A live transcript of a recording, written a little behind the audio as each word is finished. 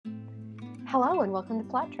Hello and welcome to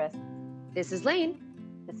Plot Trysts. This is Lane.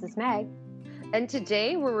 This is Meg. And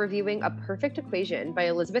today we're reviewing A Perfect Equation by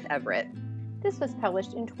Elizabeth Everett. This was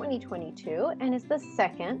published in 2022 and is the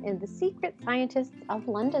second in the Secret Scientists of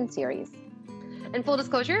London series. And full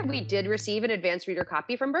disclosure, we did receive an advanced reader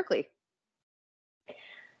copy from Berkeley.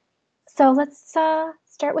 So let's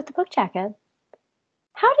start with the book jacket.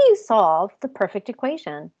 How do you solve the perfect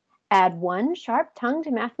equation? Add one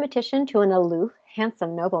sharp-tongued mathematician to an aloof,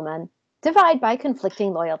 handsome nobleman. Divide by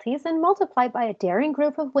conflicting loyalties and multiply by a daring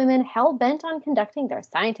group of women hell-bent on conducting their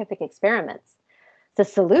scientific experiments. The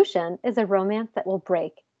solution is a romance that will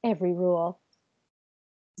break every rule.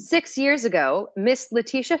 6 years ago, Miss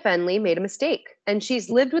Letitia Fenley made a mistake, and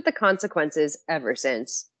she's lived with the consequences ever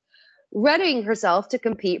since. Readying herself to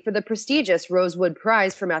compete for the prestigious Rosewood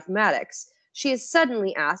Prize for Mathematics, she is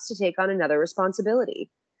suddenly asked to take on another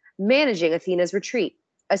responsibility: managing Athena's Retreat,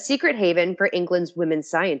 a secret haven for England's women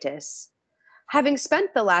scientists. Having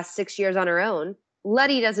spent the last 6 years on her own,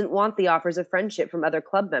 Letty doesn't want the offers of friendship from other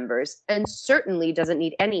club members, and certainly doesn't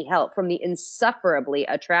need any help from the insufferably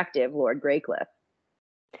attractive Lord Greycliffe.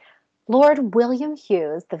 Lord William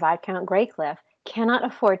Hughes, the Viscount Greycliffe, cannot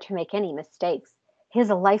afford to make any mistakes. His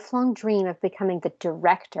lifelong dream of becoming the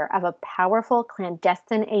director of a powerful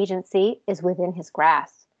clandestine agency is within his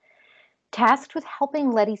grasp. Tasked with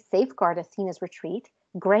helping Letty safeguard Athena's Retreat,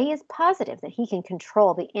 Gray is positive that he can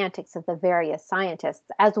control the antics of the various scientists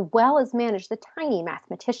as well as manage the tiny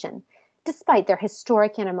mathematician, despite their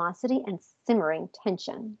historic animosity and simmering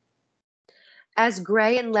tension. As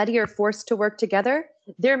Gray and Letty are forced to work together,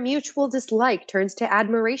 their mutual dislike turns to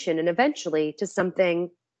admiration and eventually to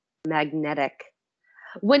something magnetic.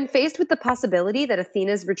 When faced with the possibility that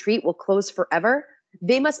Athena's Retreat will close forever,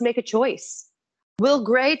 they must make a choice. Will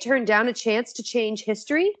Gray turn down a chance to change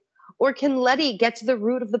history? Or can Letty get to the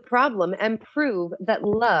root of the problem and prove that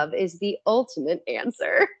love is the ultimate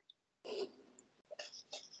answer?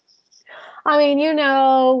 I mean, you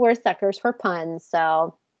know, we're suckers for puns,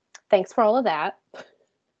 so thanks for all of that.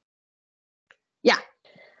 Yeah.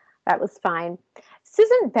 That was fine. This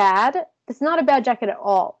isn't bad. It's not a bad jacket at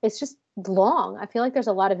all. It's just long. I feel like there's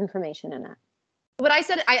a lot of information in it. But I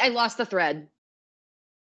said I lost the thread.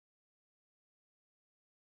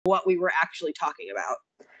 What we were actually talking about.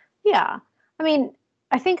 Yeah. I mean,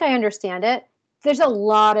 I think I understand it. There's a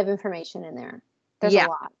lot of information in there. There's a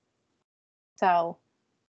lot. So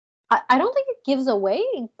I don't think it gives away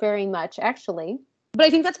very much, actually. But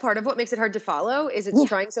I think that's part of what makes it hard to follow, is it's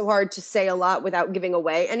trying so hard to say a lot without giving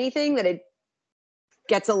away anything that it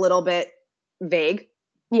gets a little bit vague.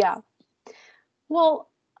 Yeah.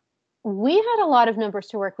 Well, we had a lot of numbers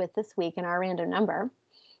to work with this week in our random number.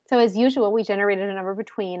 So as usual, we generated a number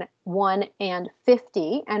between 1 and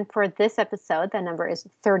 50. And for this episode, the number is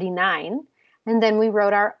 39. And then we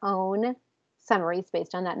wrote our own summaries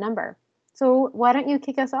based on that number. So why don't you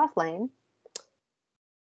kick us off, Lane?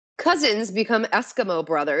 Cousins become Eskimo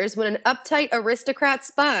brothers when an uptight aristocrat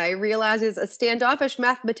spy realizes a standoffish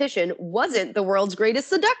mathematician wasn't the world's greatest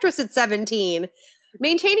seductress at 17.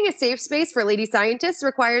 Maintaining a safe space for lady scientists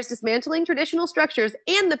requires dismantling traditional structures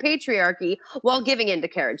and the patriarchy while giving in to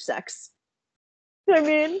carriage sex. I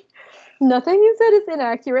mean, nothing you said is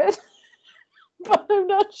inaccurate, but I'm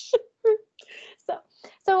not sure.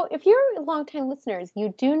 So if you're longtime listeners,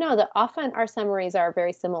 you do know that often our summaries are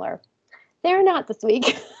very similar. They're not this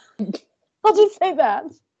week. I'll just say that.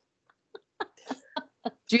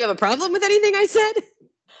 Do you have a problem with anything I said?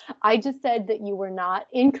 I just said that you were not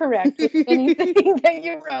incorrect with anything that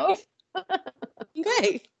you wrote.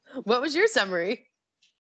 Okay. What was your summary?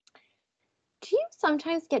 Do you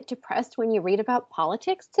sometimes get depressed when you read about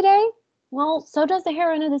politics today? Well, so does the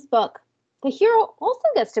heroine of this book. The hero also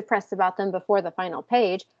gets depressed about them before the final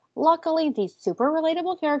page. Luckily, these super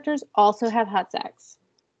relatable characters also have hot sex.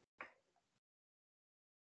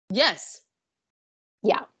 Yes.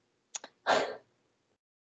 Yeah.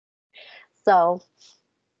 So,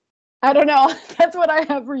 I don't know. That's what I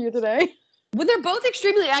have for you today. Well, they're both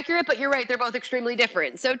extremely accurate, but you're right. They're both extremely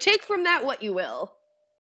different. So take from that what you will.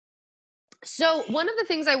 So one of the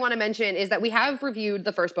things I want to mention is that we have reviewed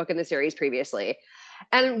the first book in the series previously,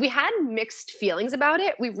 and we had mixed feelings about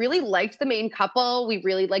it. We really liked the main couple. We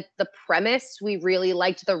really liked the premise. We really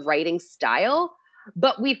liked the writing style,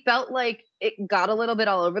 but we felt like it got a little bit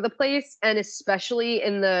all over the place, and especially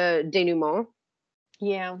in the denouement.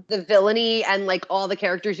 Yeah. The villainy and like all the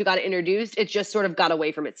characters who got introduced, it just sort of got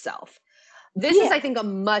away from itself. This is, I think, a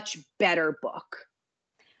much better book.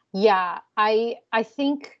 Yeah, I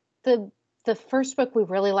think the first book, we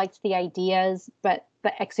really liked the ideas, but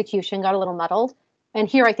the execution got a little muddled. And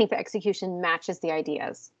here I think the execution matches the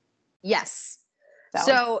ideas. Yes.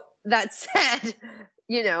 So that said,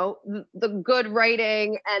 you know, the good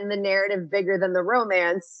writing and the narrative bigger than the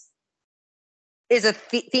romance is a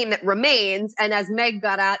theme that remains. And as Meg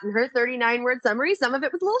got at in her 39-word summary, some of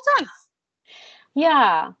it was a little tough.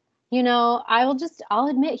 Yeah. You know, I'll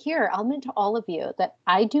admit here, I'll admit to all of you that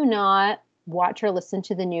I do not watch or listen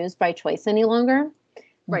to the news by choice any longer.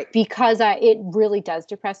 Right. Because it really does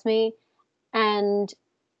depress me. And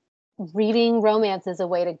reading romance is a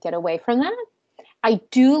way to get away from that. I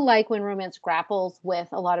do like when romance grapples with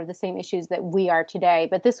a lot of the same issues that we are today,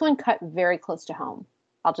 but this one cut very close to home.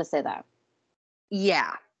 I'll just say that.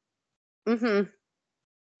 Yeah. Mm-hmm.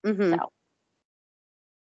 Mm-hmm. So,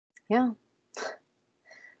 yeah.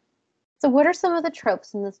 So what are some of the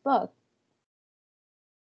tropes in this book?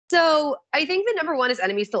 So I think the number one is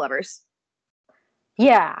enemies to lovers.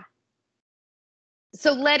 Yeah.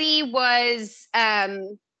 So Letty was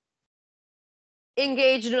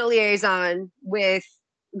engaged in a liaison with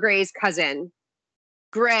Gray's cousin.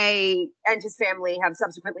 Gray and his family have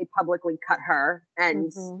subsequently publicly cut her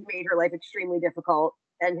and made her life extremely difficult.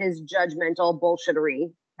 And his judgmental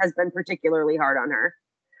bullshittery has been particularly hard on her.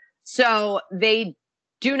 So they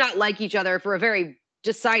do not like each other for a very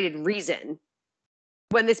decided reason.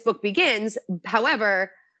 When this book begins,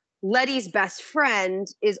 however, Letty's best friend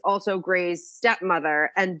is also Gray's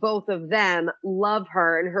stepmother, and both of them love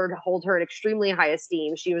her and hold her in extremely high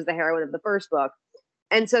esteem. She was the heroine of the first book.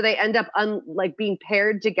 And so they end up being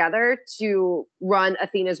paired together to run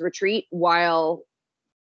Athena's retreat while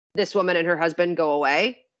this woman and her husband go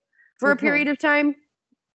away for a period of time.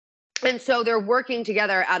 And so they're working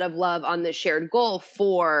together out of love on this shared goal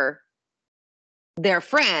for their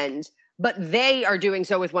friend, but they are doing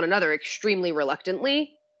so with one another extremely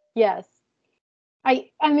reluctantly. Yes. I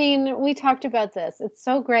mean, we talked about this. It's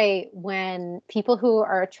so great when people who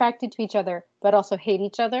are attracted to each other but also hate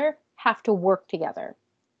each other have to work together.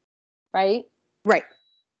 Right? Right.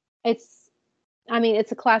 It's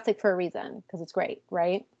a classic for a reason because it's great,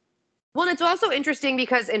 right? Well, it's also interesting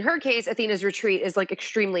because in her case, Athena's retreat is like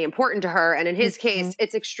extremely important to her. And in his case,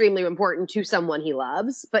 it's extremely important to someone he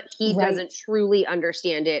loves, but he doesn't truly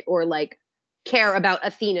understand it or like care about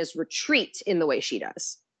Athena's retreat in the way she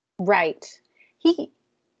does. Right.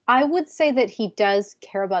 I would say that he does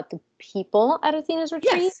care about the people at Athena's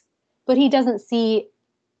retreat, but he doesn't see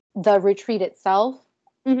the retreat itself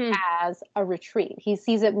as a retreat. He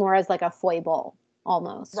sees it more as like a foible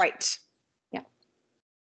almost. Right. Yeah.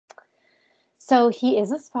 So he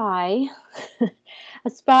is a spy. A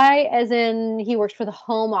spy as in he works for the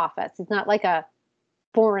Home Office. He's not like a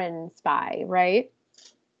foreign spy, right?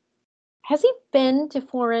 Has he been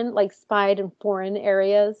to spied in foreign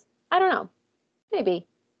areas? I don't know. Maybe.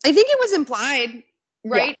 I think it was implied,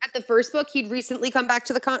 right? Yeah. At the first book, he'd recently come back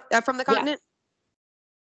to from the continent.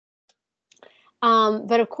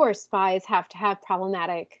 But of course, spies have to have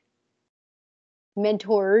problematic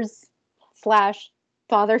mentors /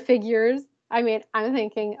 father figures. I mean, I'm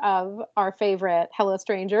thinking of our favorite Hello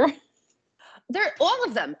Stranger. They're all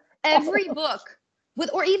of them. Every book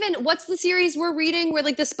or even what's the series we're reading where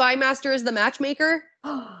like the spy master is the matchmaker?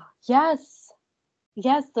 Yes.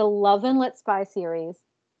 Yes, the Love and Let Spy series.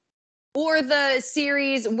 Or the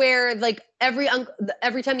series where like every time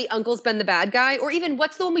the uncle's been the bad guy, or even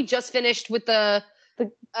what's the one we just finished with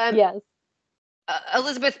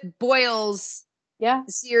Elizabeth Boyle's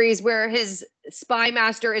series where his spy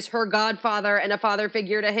master is her godfather and a father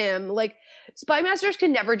figure to him. Like spy masters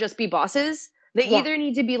can never just be bosses. They either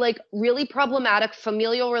need to be like really problematic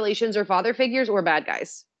familial relations or father figures or bad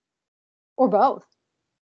guys. Or both.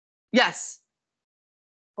 Yes.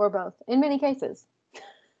 Or both in many cases.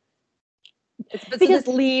 Because this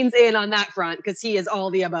leans in on that front because he is all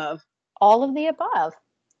the above. All of the above.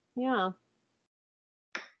 Yeah.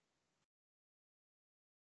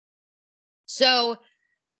 So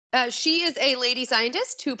she is a lady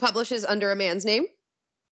scientist who publishes under a man's name.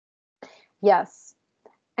 Yes.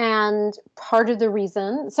 And part of the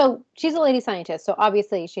reason, so she's a lady scientist, so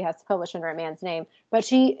obviously she has to publish under a man's name, but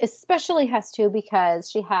she especially has to because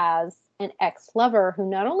she has an ex-lover who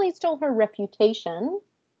not only stole her reputation,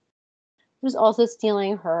 was also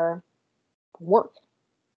stealing her work.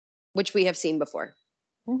 Which we have seen before.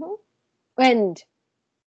 Mm-hmm. And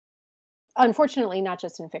unfortunately, not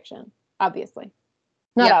just in fiction, obviously.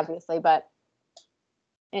 Not obviously, but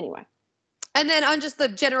anyway. And then on just the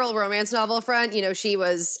general romance novel front, you know, she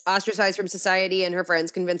was ostracized from society and her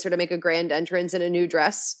friends convinced her to make a grand entrance in a new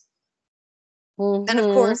dress. Mm-hmm. And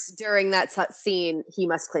of course, during that scene, he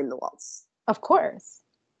must claim the waltz. Of course.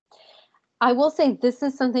 I will say this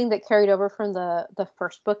is something that carried over from the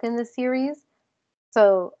first book in the series.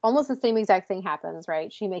 So almost the same exact thing happens,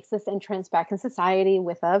 right? She makes this entrance back in society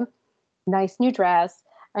with a nice new dress,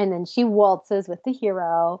 and then she waltzes with the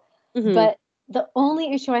hero. Mm-hmm. But the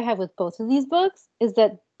only issue I have with both of these books is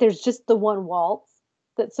that there's just the one waltz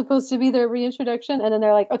that's supposed to be their reintroduction, and then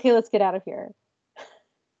they're like, okay, let's get out of here.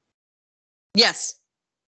 Yes.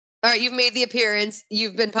 All right, you've made the appearance.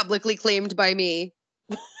 You've been publicly claimed by me.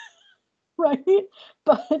 Right?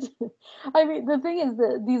 But I mean, the thing is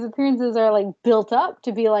that these appearances are like built up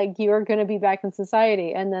to be like, you're going to be back in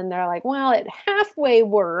society. And then they're like, well, it halfway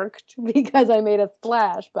worked because I made a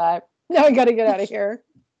splash, but now I got to get out of here.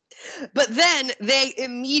 But then they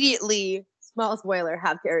immediately, small spoiler,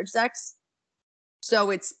 have carriage sex. So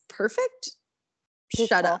it's perfect.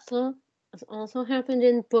 Shut up. This also happened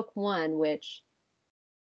in book one, which.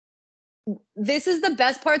 This is the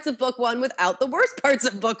best parts of book one without the worst parts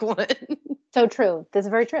of book one. So true. This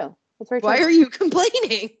is very true. It's very true. Why are you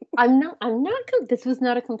complaining? I'm not. This was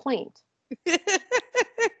not a complaint.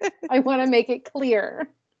 I want to make it clear.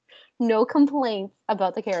 No complaints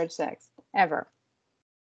about the carriage sex ever.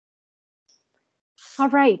 All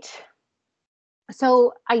right.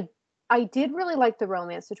 So I did really like the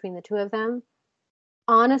romance between the two of them.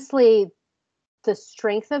 Honestly, the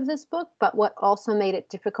strength of this book, but what also made it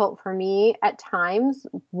difficult for me at times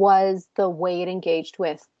was the way it engaged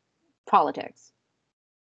with politics.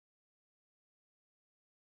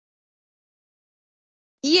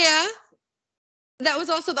 Yeah. That was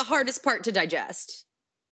also the hardest part to digest.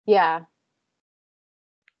 Yeah.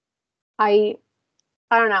 I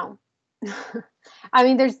don't know. I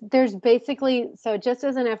mean, there's basically, so just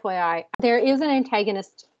as an FYI, there is an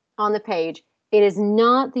antagonist on the page. It is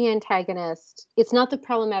not the antagonist. It's not the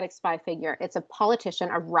problematic spy figure. It's a politician,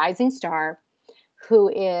 a rising star who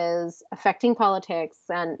is affecting politics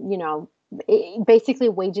and, basically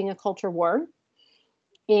waging a culture war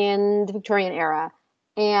in the Victorian era.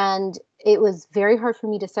 And it was very hard for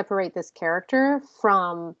me to separate this character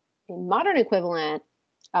from a modern equivalent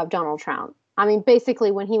of Donald Trump. I mean,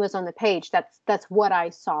 basically, when he was on the page, that's what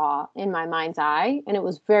I saw in my mind's eye, and it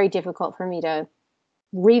was very difficult for me to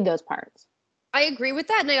read those parts. I agree with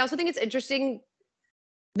that, and I also think it's interesting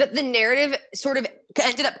that the narrative sort of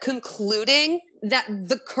ended up concluding that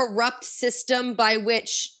the corrupt system by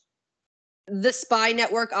which the spy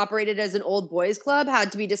network operated as an old boys club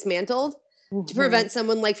had to be dismantled to prevent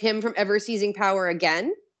someone like him from ever seizing power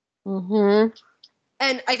again. Mm-hmm.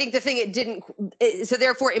 And I think the thing it didn't, so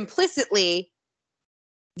therefore implicitly,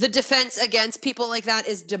 the defense against people like that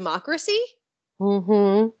is democracy.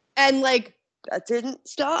 Mm-hmm. And like, that didn't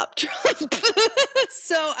stop Trump.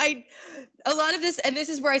 So a lot of this, and this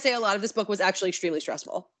is where I say a lot of this book was actually extremely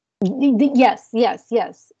stressful. Yes.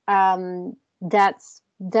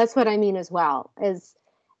 That's what I mean as well. Is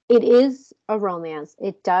it is a romance.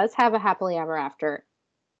 It does have a happily ever after.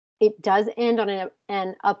 It does end on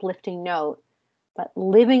an uplifting note. But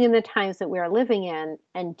living in the times that we are living in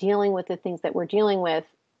and dealing with the things that we're dealing with,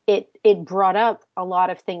 it brought up a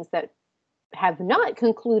lot of things that have not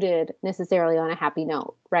concluded necessarily on a happy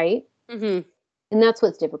note, right? Mm-hmm. And that's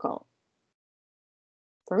what's difficult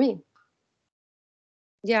for me.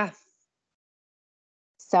 Yeah.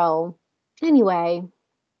 So anyway,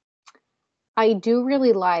 I do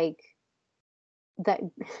really like that.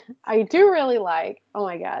 I do really like, oh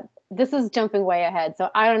my God, this is jumping way ahead. So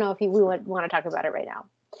I don't know if we would want to talk about it right now.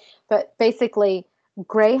 But basically,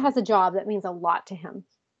 Gray has a job that means a lot to him.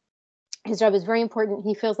 His job is very important.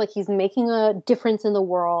 He feels like he's making a difference in the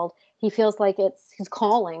world. He feels like it's his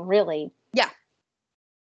calling, really. Yeah.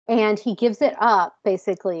 And he gives it up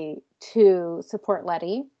basically to support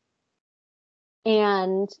Letty.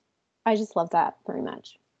 And I just love that very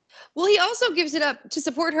much. Well, he also gives it up to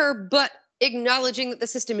support her, but acknowledging that the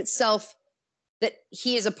system itself that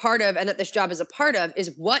he is a part of and that this job is a part of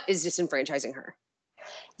is what is disenfranchising her.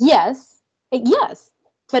 Yes.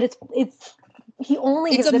 But it's he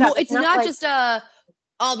only gives it up. It's not like, just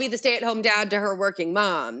I'll be the stay-at-home dad to her working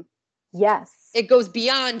mom. Yes. It goes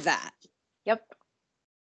beyond that. Yep.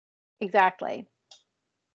 Exactly.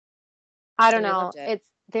 I don't know. It's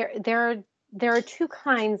there are two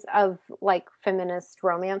kinds of like feminist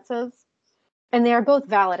romances, and they are both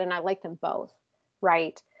valid, and I like them both,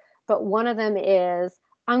 right? But one of them is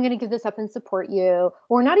I'm going to give this up and support you,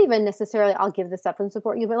 or not even necessarily I'll give this up and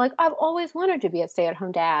support you, but like I've always wanted to be a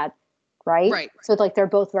stay-at-home dad, right? Right. So like they're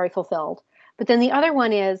both very fulfilled. But then the other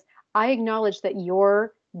one is I acknowledge that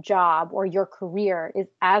your job or your career is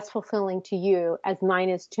as fulfilling to you as mine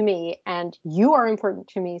is to me, and you are important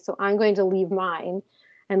to me, so I'm going to leave mine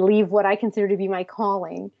and leave what I consider to be my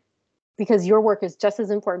calling because your work is just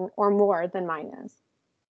as important or more than mine is.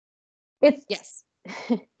 It's yes.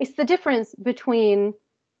 It's the difference between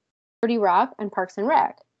 30 Rock and Parks and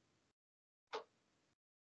Rec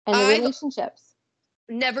and the I've relationships.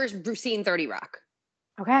 never seen 30 Rock.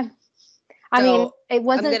 Okay. I mean, So it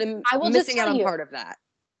wasn't. I'm I will just missing tell out on you. part of that.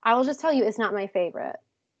 I will just tell you, it's not my favorite.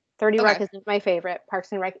 30 Okay. Rock isn't my favorite.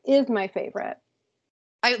 Parks and Rec is my favorite.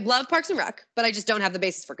 I love Parks and Rec, but I just don't have the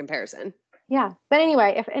basis for comparison. Yeah. But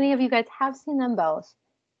anyway, if any of you guys have seen them both,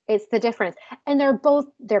 it's the difference. And they're both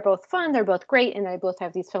fun, they're both great, and they both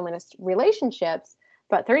have these feminist relationships.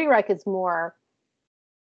 But 30 Rock is more,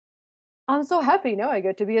 I'm so happy now I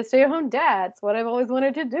get to be a stay-at-home dad. It's what I've always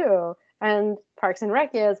wanted to do. And Parks and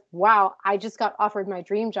Rec is, wow, I just got offered my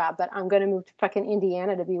dream job, but I'm going to move to fucking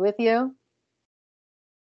Indiana to be with you.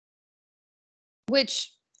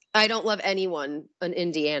 Which I don't love anyone an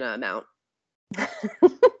Indiana amount.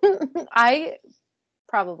 I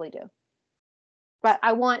probably do. But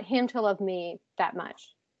I want him to love me that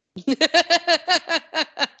much.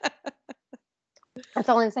 That's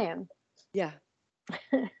all I'm saying. Yeah.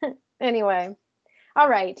 Anyway. All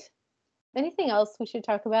right. Anything else we should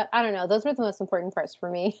talk about? I don't know. Those were the most important parts for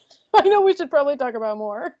me. I know we should probably talk about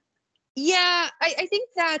more. Yeah, I think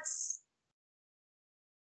that's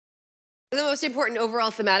the most important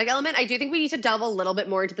overall thematic element. I do think we need to delve a little bit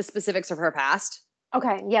more into the specifics of her past.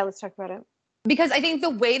 Okay. Yeah, let's talk about it. Because I think the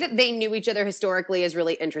way that they knew each other historically is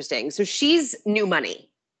really interesting. So she's new money.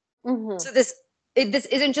 Mm-hmm. So this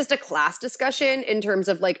isn't just a class discussion in terms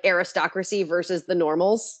of like aristocracy versus the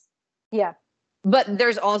normals. Yeah. But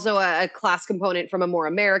there's also a class component from a more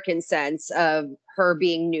American sense of her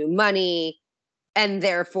being new money and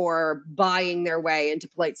therefore buying their way into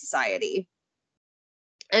polite society.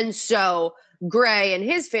 And so Gray and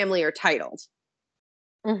his family are titled.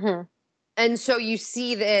 Mm-hmm. And so you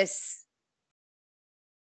see this,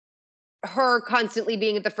 her constantly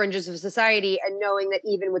being at the fringes of society and knowing that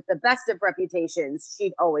even with the best of reputations,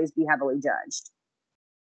 she'd always be heavily judged.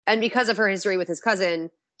 And because of her history with his cousin,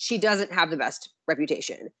 she doesn't have the best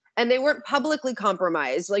reputation. And they weren't publicly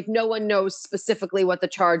compromised. Like, no one knows specifically what the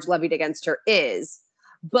charge levied against her is.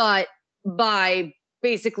 But by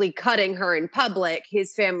basically cutting her in public,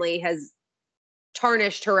 his family has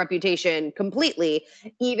tarnished her reputation completely,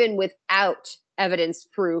 even without evidence,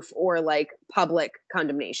 proof, or like public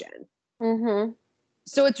condemnation. Mm-hmm.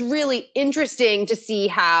 So it's really interesting to see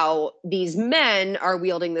how these men are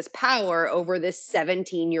wielding this power over this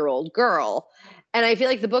 17-year-old girl. And I feel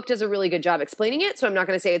like the book does a really good job explaining it. So I'm not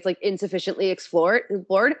going to say it's like insufficiently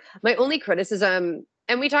explored. My only criticism,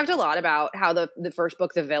 and we talked a lot about how the first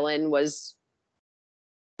book, the villain was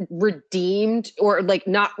redeemed, or like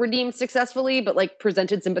not redeemed successfully, but like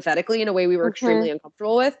presented sympathetically in a way we were extremely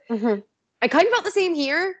uncomfortable with. Mm-hmm. I kind of felt the same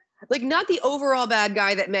here. Like, not the overall bad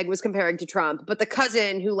guy that Meg was comparing to Trump, but the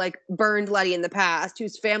cousin who like burned Letty in the past,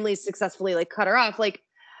 whose family successfully like cut her off. Like,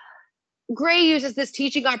 Gray uses this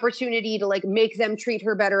teaching opportunity to like make them treat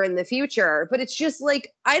her better in the future. But it's just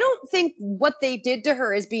like, I don't think what they did to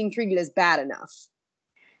her is being treated as bad enough.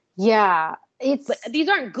 Yeah. But these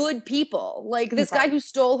aren't good people. Like, this guy who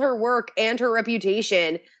stole her work and her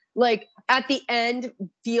reputation, like at the end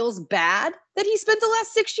feels bad that he spent the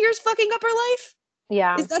last 6 years fucking up her life.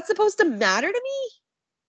 Yeah. Is that supposed to matter to me?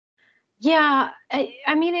 Yeah.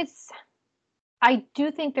 I mean, I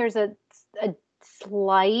do think there's a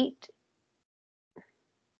slight,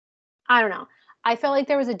 I don't know. I felt like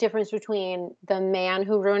there was a difference between the man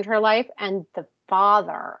who ruined her life and the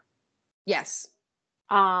father. Yes.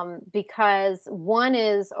 Because one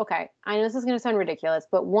is, okay, I know this is going to sound ridiculous,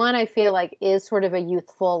 but one I feel like is sort of a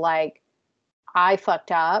youthful, like, I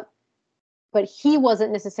fucked up, but he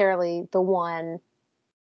wasn't necessarily the one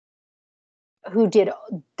who did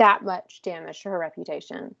that much damage to her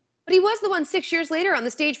reputation. But he was the one 6 years later on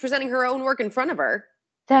the stage presenting her own work in front of her.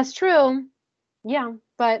 That's true. Yeah.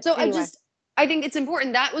 But so anyway. I think it's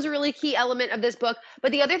important. That was a really key element of this book.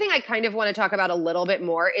 But the other thing I kind of want to talk about a little bit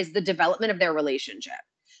more is the development of their relationship.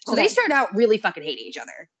 So they start out really fucking hating each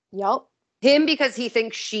other. Yep. Him because he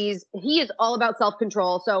thinks he is all about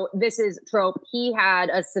self-control. So this is trope. He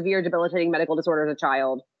had a severe debilitating medical disorder as a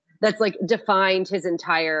child that's like defined his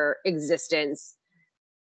entire existence.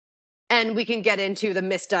 And we can get into the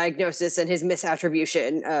misdiagnosis and his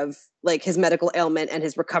misattribution of like his medical ailment and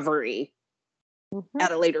his recovery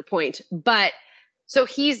at a later point. But so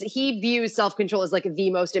he views self-control as like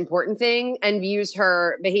the most important thing, and views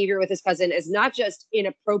her behavior with his cousin as not just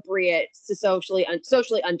inappropriate, socially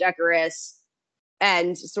undecorous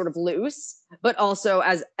and sort of loose, but also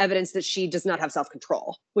as evidence that she does not have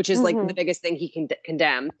self-control, which is like the biggest thing he can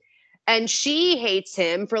condemn. And she hates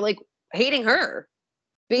him for like hating her.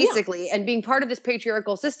 basically, and being part of this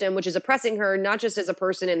patriarchal system, which is oppressing her, not just as a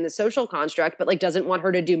person in the social construct, but like doesn't want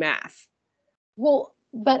her to do math. Well,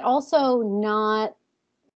 but also not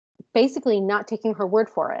taking her word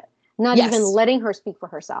for it, not Yes. even letting her speak for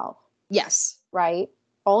herself. Yes. Right?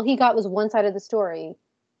 All he got was one side of the story,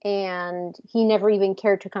 and he never even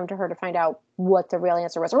cared to come to her to find out what the real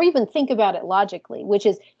answer was, or even think about it logically, which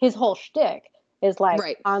is his whole shtick. Is like,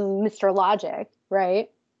 Right. I'm Mr. Logic, right?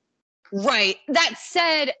 Right. That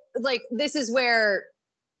said, like, this is where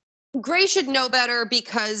Gray should know better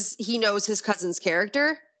because he knows his cousin's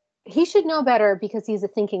character. He should know better because he's a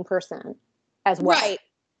thinking person as well. Right.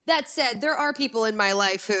 That said, there are people in my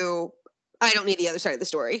life who I don't need the other side of the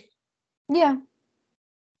story. Yeah.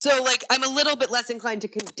 So, like, I'm a little bit less inclined to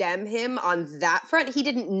condemn him on that front. He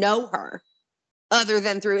didn't know her other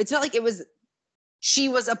than through, it's not like she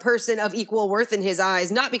was a person of equal worth in his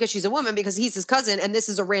eyes, not because she's a woman, because he's his cousin and this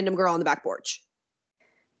is a random girl on the back porch.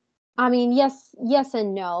 I mean, yes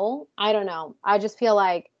and no. I don't know. I just feel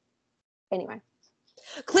like, anyway.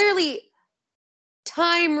 Clearly,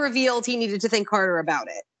 time revealed he needed to think harder about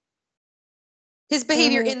it. His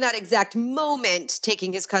behavior in that exact moment,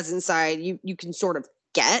 taking his cousin's side, you can sort of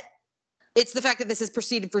get. It's the fact that this has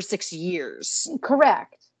proceeded for 6 years.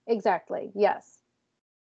 Correct. Exactly. Yes.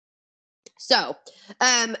 So,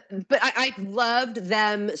 but I loved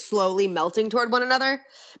them slowly melting toward one another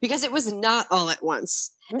because it was not all at once.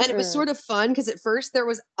 And it was sort of fun because at first there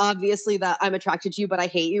was obviously that I'm attracted to you, but I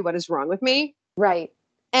hate you. What is wrong with me? Right.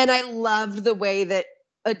 And I loved the way that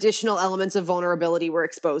additional elements of vulnerability were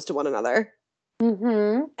exposed to one another.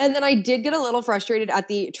 Mm-hmm. And then I did get a little frustrated at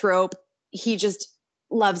the trope, he just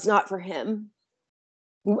loves not for him.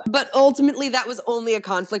 But ultimately, that was only a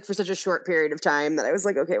conflict for such a short period of time that I was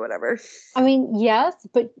like, okay, whatever. I mean, yes,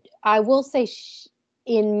 but I will say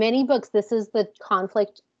in many books, this is the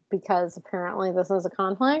conflict because apparently this is a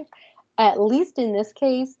conflict. At least in this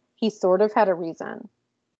case, he sort of had a reason.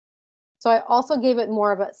 So I also gave it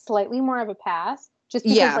slightly more of a pass, just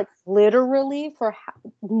because like literally for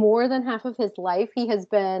more than half of his life, he has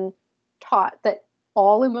been taught that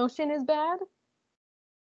all emotion is bad.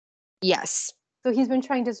 Yes. So he's been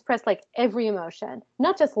trying to suppress like every emotion,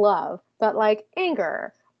 not just love, but like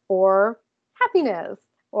anger or happiness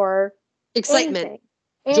or excitement,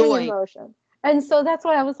 any joy. emotion. And so that's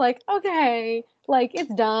why I was like, okay, like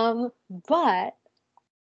it's dumb, but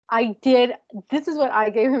this is what I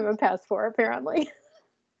gave him a pass for, apparently.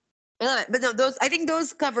 But no, I think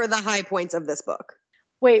those cover the high points of this book.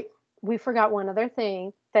 Wait, we forgot one other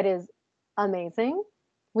thing that is amazing,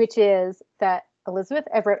 which is that Elizabeth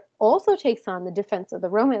Everett also takes on the defense of the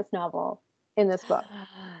romance novel in this book.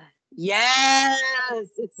 Yes,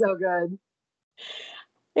 it's so good.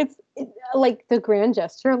 It's like the grand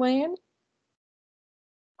gesture lane.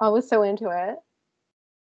 I was so into it.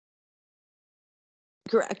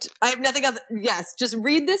 Correct. I have nothing else. Yes, just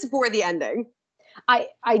read this for the ending. I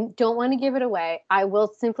don't want to give it away. I will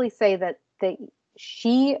simply say that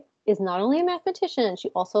she is not only a mathematician, she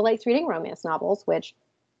also likes reading romance novels, which,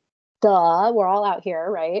 duh, we're all out here,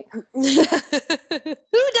 right? Who does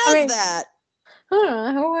that?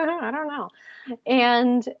 I don't know.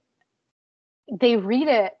 And they read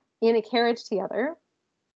it in a carriage together,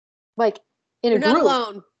 like in a group. They're not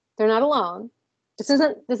alone. They're not alone. This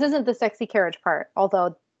isn't the sexy carriage part.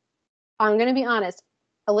 Although I'm going to be honest,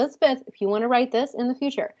 Elizabeth, if you want to write this in the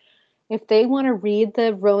future, if they want to read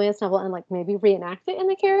the romance novel and like maybe reenact it in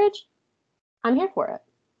the carriage, I'm here for it.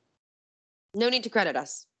 No need to credit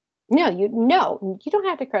us. No, you don't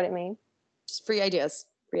have to credit me. Just free ideas.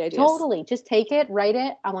 Free ideas. Totally. Just take it, write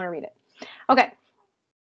it. I want to read it. Okay.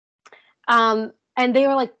 And they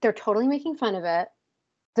were like, they're totally making fun of it.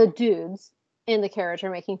 The dudes in the carriage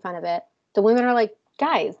are making fun of it. The women are like,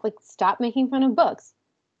 guys, like, stop making fun of books.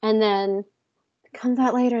 And then it comes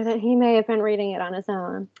out later that he may have been reading it on his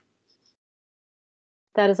own.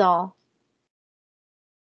 That is all.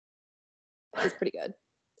 It's pretty good.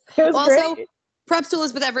 It was also, great. Props to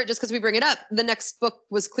Elizabeth Everett just because we bring it up. The next book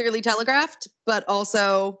was clearly telegraphed, but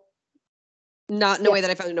also not in a way that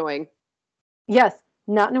I found annoying. Yes,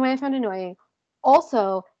 not in a way I found annoying.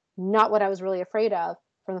 Also, not what I was really afraid of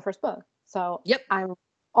from the first book. So I'm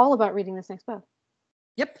all about reading this next book.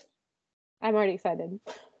 Yep. I'm already excited.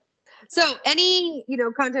 So any,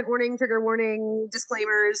 content warning, trigger warning,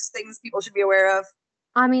 disclaimers, things people should be aware of?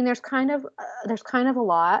 I mean, there's kind of a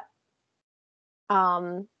lot.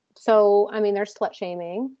 So, I mean, there's slut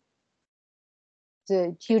shaming. It's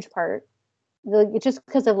a huge part. Just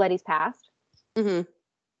because of Letty's past. Mm-hmm.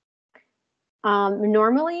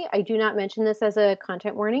 Normally, I do not mention this as a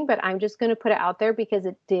content warning, but I'm just going to put it out there because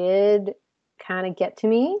it did kind of get to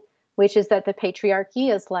me. which is that the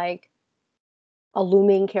patriarchy is like a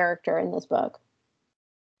looming character in this book.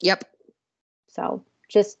 Yep. So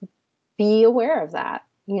just be aware of that.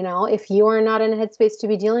 You know, if you are not in a headspace to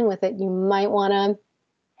be dealing with it, you might want to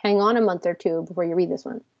hang on a month or two before you read this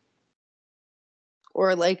one.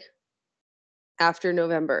 Or like after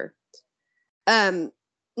November.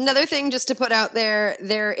 Another thing just to put out there,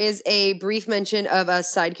 there is a brief mention of a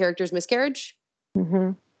side character's miscarriage.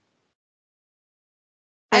 Mm-hmm.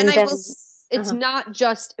 And I will, it's not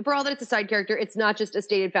just, for all that it's a side character, it's not just a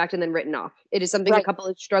stated fact and then written off. It is something a couple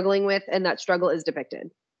is struggling with, and that struggle is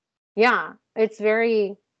depicted. Yeah, it's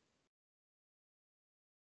very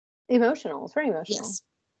emotional. It's very emotional. Yes.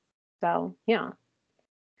 So, yeah.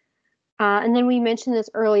 And then we mentioned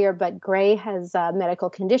this earlier, but Gray has a medical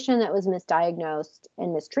condition that was misdiagnosed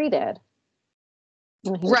and mistreated.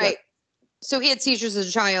 Right. So he had seizures as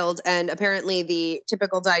a child, and apparently the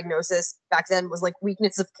typical diagnosis back then was like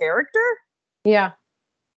weakness of character. Yeah.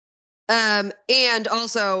 And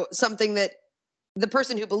also something that the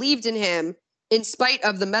person who believed in him, in spite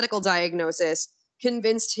of the medical diagnosis,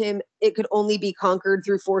 convinced him it could only be conquered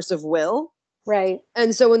through force of will. Right.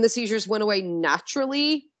 And so when the seizures went away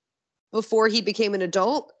naturally before he became an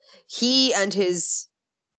adult, he and his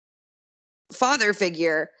father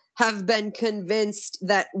figure have been convinced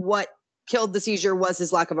that what killed the seizure was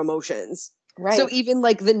his lack of emotions. Right. So even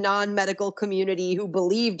like the non-medical community who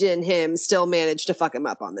believed in him still managed to fuck him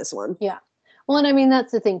up on this one. Yeah. Well, and I mean,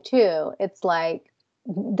 that's the thing too. It's like,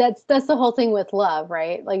 that's the whole thing with love,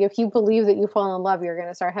 right? Like if you believe that you fall in love, you're going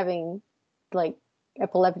to start having like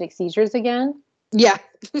epileptic seizures again. Yeah.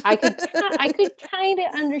 I could kind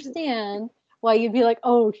of understand why you'd be like,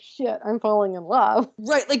 oh shit, I'm falling in love.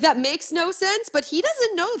 Right. Like that makes no sense, but he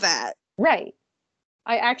doesn't know that. Right.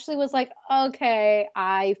 I actually was like, okay,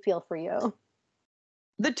 I feel for you.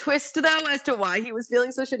 The twist, though, as to why he was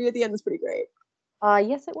feeling so shitty at the end was pretty great.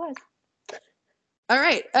 Yes, it was. All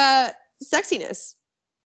right. Sexiness.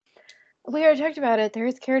 We already talked about it. There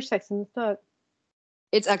is carriage sex in this book.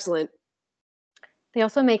 It's excellent. They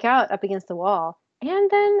also make out up against the wall and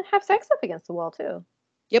then have sex up against the wall, too.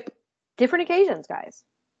 Yep. Different occasions, guys.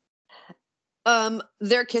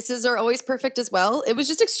 Their kisses are always perfect as well. It was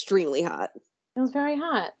just extremely hot. It was very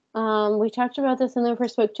hot. We talked about this in the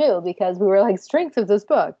first book, too, because we were like, strength of this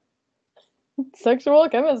book. Sexual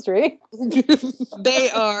chemistry.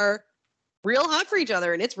 They are real hot for each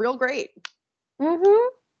other, and it's real great. Mm-hmm.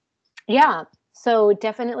 Yeah. So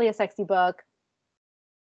definitely a sexy book.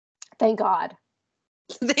 Thank God.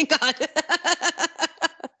 Thank God.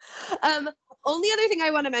 Only other thing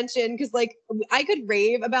I want to mention, because like I could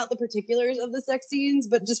rave about the particulars of the sex scenes,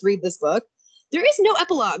 but just read this book. There is no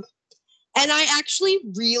epilogue. And I actually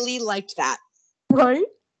really liked that. Right?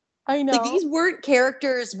 I know. Like these weren't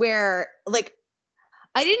characters where like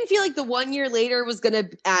I didn't feel like the 1 year later was gonna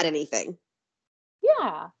add anything.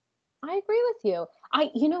 Yeah. I agree with you.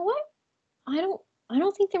 You know what? I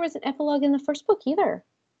don't think there was an epilogue in the first book either.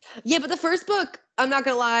 Yeah, but the first book, I'm not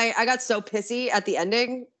gonna lie, I got so pissy at the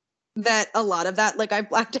ending that a lot of that, like, I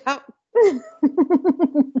blacked out.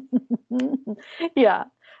 Yeah.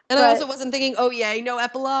 And I also wasn't thinking, oh yay, no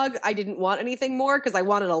epilogue. I didn't want anything more because I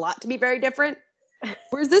wanted a lot to be very different.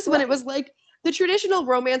 Whereas this one, it was like the traditional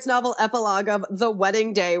romance novel epilogue of the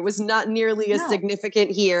wedding day was not nearly as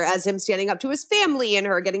significant here as him standing up to his family and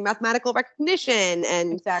her getting mathematical recognition.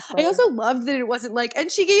 And exactly. I also loved that it wasn't like,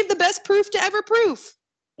 and she gave the best proof to ever proof.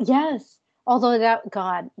 Yes. Although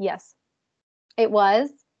yes, it was,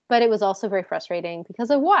 but it was also very frustrating because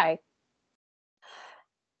of why.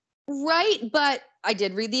 Right. But I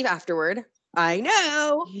did read the afterward. I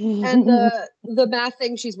know. And the math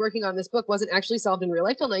thing she's working on this book wasn't actually solved in real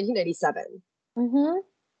life till 1987. Mm-hmm.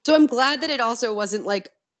 So I'm glad that it also wasn't like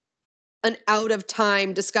an out of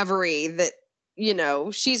time discovery that, you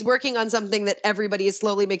know, she's working on something that everybody is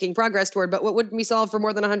slowly making progress toward, but what wouldn't be solved for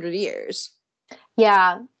more than 100 years.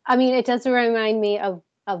 Yeah. I mean, it does remind me of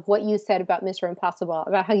what you said about Mr. Impossible,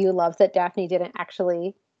 about how you love that Daphne didn't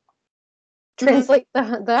actually translate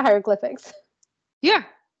the hieroglyphics. Yeah.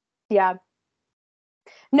 Yeah.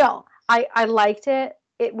 No, I liked it.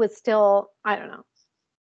 It was still, I don't know,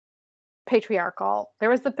 patriarchal. There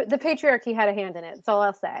was the patriarchy had a hand in it. That's all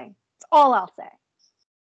I'll say. That's all I'll say.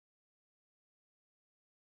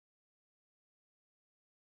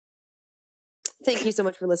 Thank you so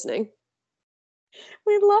much for listening.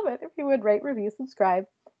 We'd love it if you would rate, review, subscribe.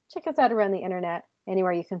 Check us out around the internet,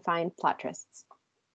 anywhere you can find Plot Trysts.